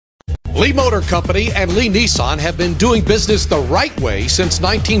Lee Motor Company and Lee Nissan have been doing business the right way since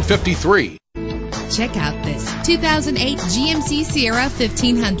 1953. Check out this 2008 GMC Sierra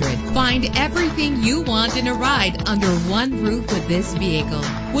 1500. Find everything you want in a ride under one roof with this vehicle.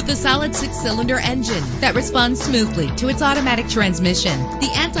 With a solid 6-cylinder engine that responds smoothly to its automatic transmission,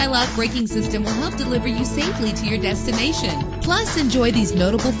 the anti-lock braking system will help deliver you safely to your destination. Plus, enjoy these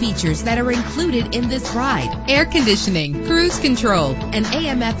notable features that are included in this ride: air conditioning, cruise control, and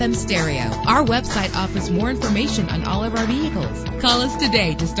AM/FM stereo. Our website offers more information on all of our vehicles. Call us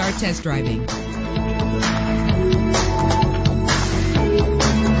today to start test driving.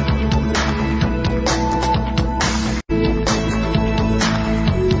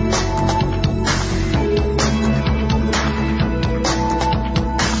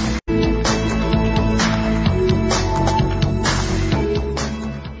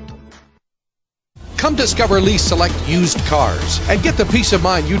 Come discover Lee's Select Used Cars and get the peace of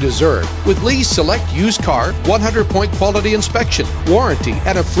mind you deserve with Lee's Select Used Car 100-point quality inspection, warranty,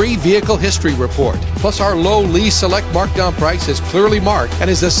 and a free vehicle history report. Plus, our low Lee's Select markdown price is clearly marked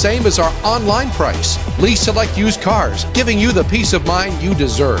and is the same as our online price. Lee's Select Used Cars, giving you the peace of mind you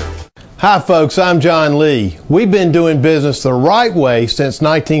deserve. Hi folks, I'm John Lee. We've been doing business the right way since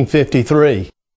 1953.